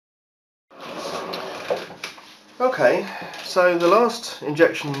Okay, so the last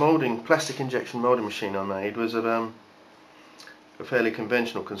plastic injection moulding machine I made was a fairly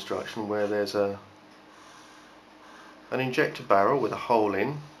conventional construction where there's an injector barrel with a hole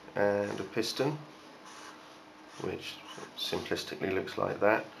in and a piston, which simplistically looks like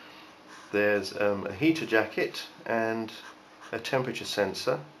that. There's a heater jacket and a temperature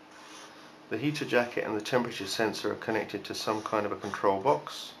sensor. The heater jacket and the temperature sensor are connected to some kind of a control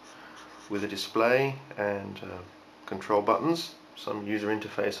box with a display and control buttons, some user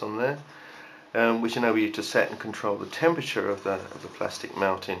interface on there, which enable you to set and control the temperature of the plastic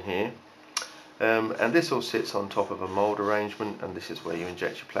mount in here. And this all sits on top of a mould arrangement, and this is where you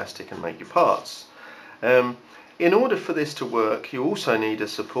inject your plastic and make your parts. In order for this to work, you also need a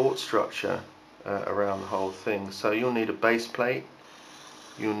support structure around the whole thing. So you'll need a base plate,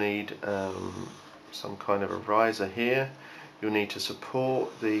 you'll need some kind of a riser here, you'll need to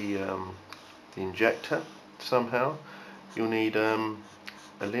support the injector somehow, you'll need a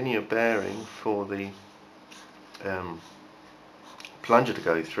linear bearing for the plunger to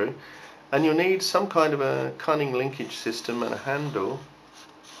go through, and you'll need some kind of a cunning linkage system and a handle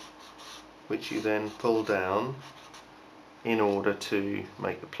which you then pull down in order to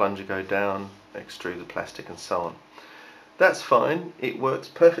make the plunger go down, extrude the plastic and so on. That's fine, it works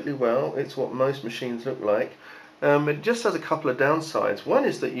perfectly well, it's what most machines look like. It just has a couple of downsides. One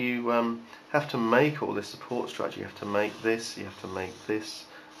is that you have to make all this support structure. You have to make this, you have to make this,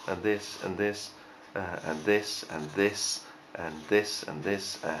 and this, and this, and this, and this, and this, and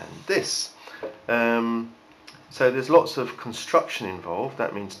this, and this. So there's lots of construction involved.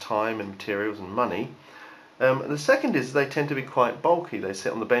 That means time and materials and money. The second is they tend to be quite bulky. They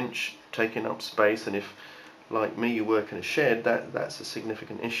sit on the bench taking up space, and if, like me, you work in a shed, that's a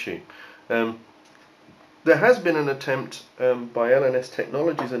significant issue. There has been an attempt by L&S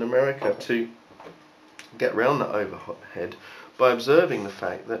Technologies in America to get around that overhead by observing the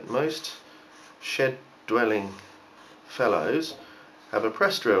fact that most shed dwelling fellows have a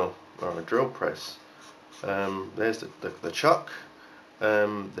press drill or a drill press. There's the chuck,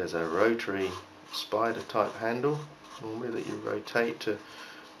 there's a rotary spider type handle normally that you rotate to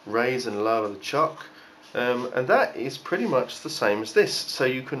raise and lower the chuck. And that is pretty much the same as this, so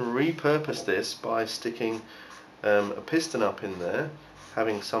you can repurpose this by sticking a piston up in there,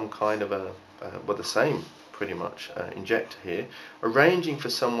 having some kind of well, the same pretty much injector here, arranging for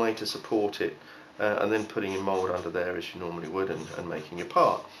some way to support it, and then putting your mould under there as you normally would and making your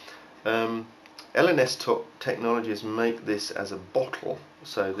part. L&S Technologies make this as a bottle,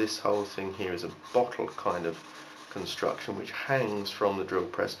 so this whole thing here is a bottle kind of construction which hangs from the drill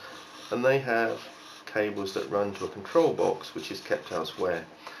press, and they have cables that run to a control box which is kept elsewhere.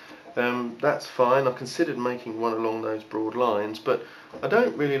 That's fine. I considered making one along those broad lines, but I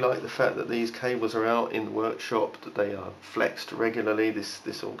don't really like the fact that these cables are out in the workshop, that they are flexed regularly. This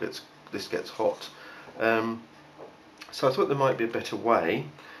gets hot. So I thought there might be a better way.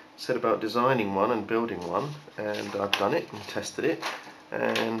 Set about designing one and building one, and I've done it and tested it,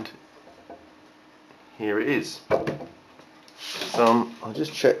 and here it is. So I'll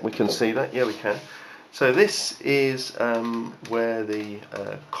just check we can see that. Yeah, we can. So this is where the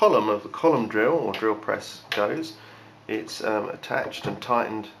column of the column drill or drill press goes. It's attached and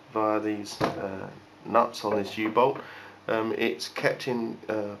tightened via these nuts on this U-bolt. It's kept in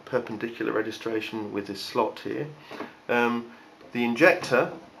perpendicular registration with this slot here. The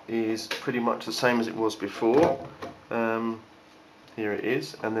injector is pretty much the same as it was before. Here it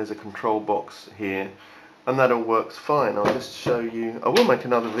is, and there's a control box here, and that all works fine. I'll just show you. I will make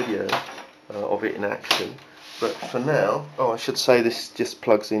another video of it in action, but for now, I should say this just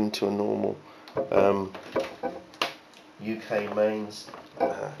plugs into a normal UK mains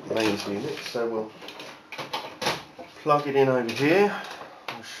unit. So we'll plug it in over here.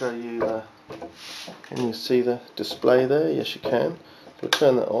 I'll show you. Can you see the display there? Yes, you can. We'll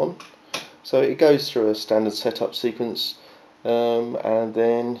turn that on. So it goes through a standard setup sequence, and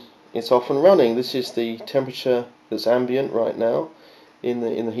then it's off and running. This is the temperature that's ambient right now in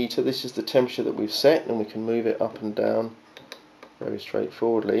the heater. This is the temperature that we've set, and we can move it up and down very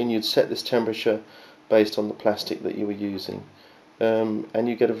straightforwardly. And you'd set this temperature based on the plastic that you were using, and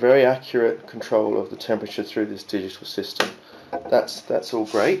you get a very accurate control of the temperature through this digital system. That's all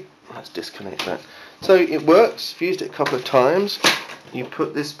great. Let's disconnect that. So it works. I've used it a couple of times. You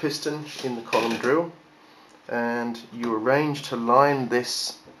put this piston in the column drill, and you arrange to line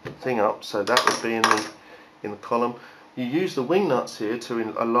this thing up, so that would be in the column. You use the wing nuts here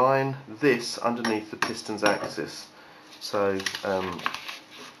to align this underneath the piston's axis, so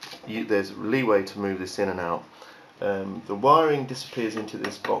there's leeway to move this in and out. The wiring disappears into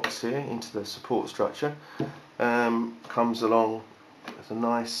this box here, into the support structure, comes along. There's a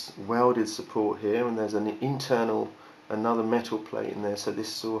nice welded support here, and there's an internal, another metal plate in there, so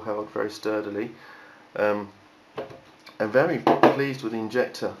this is all held very sturdily. I'm very pleased with the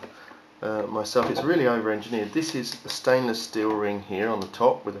injector myself. It's really over-engineered. This is a stainless steel ring here on the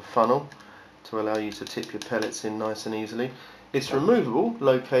top with a funnel to allow you to tip your pellets in nice and easily. It's removable,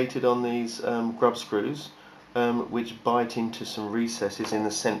 located on these grub screws, which bite into some recesses in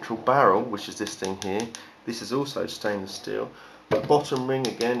the central barrel, which is this thing here. This is also stainless steel. The bottom ring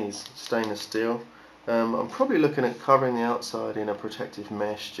again is stainless steel. I'm probably looking at covering the outside in a protective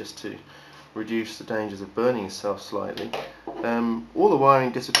mesh just to reduce the dangers of burning yourself slightly. All the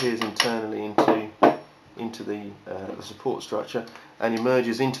wiring disappears internally into the support structure and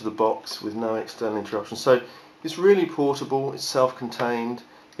emerges into the box with no external interruption. So it's really portable, it's self-contained,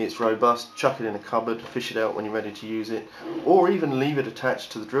 it's robust. Chuck it in a cupboard, fish it out when you're ready to use it, or even leave it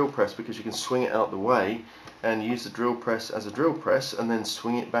attached to the drill press, because you can swing it out the way and use the drill press as a drill press and then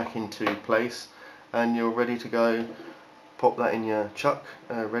swing it back into place, and you're ready to go. Pop that in your chuck,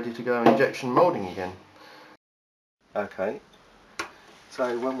 ready to go injection moulding again. Okay,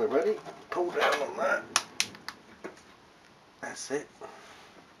 so when we're ready, pull down on that. That's it.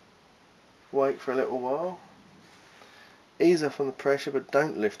 Wait for a little while. Ease off on the pressure, but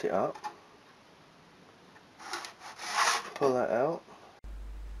don't lift it up. Pull that out.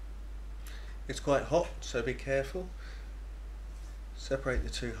 It's quite hot, so be careful. Separate the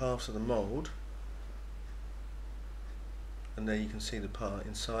two halves of the mould, and there you can see the part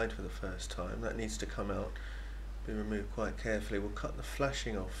inside for the first time. That needs to come out, be removed quite carefully. We'll cut the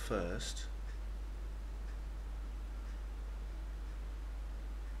flashing off first.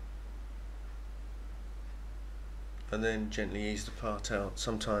 And then gently ease the part out.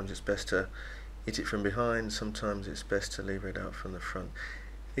 Sometimes it's best to hit it from behind, sometimes it's best to lever it out from the front.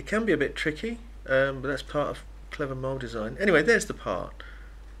 It can be a bit tricky, but that's part of clever mould design. Anyway, there's the part.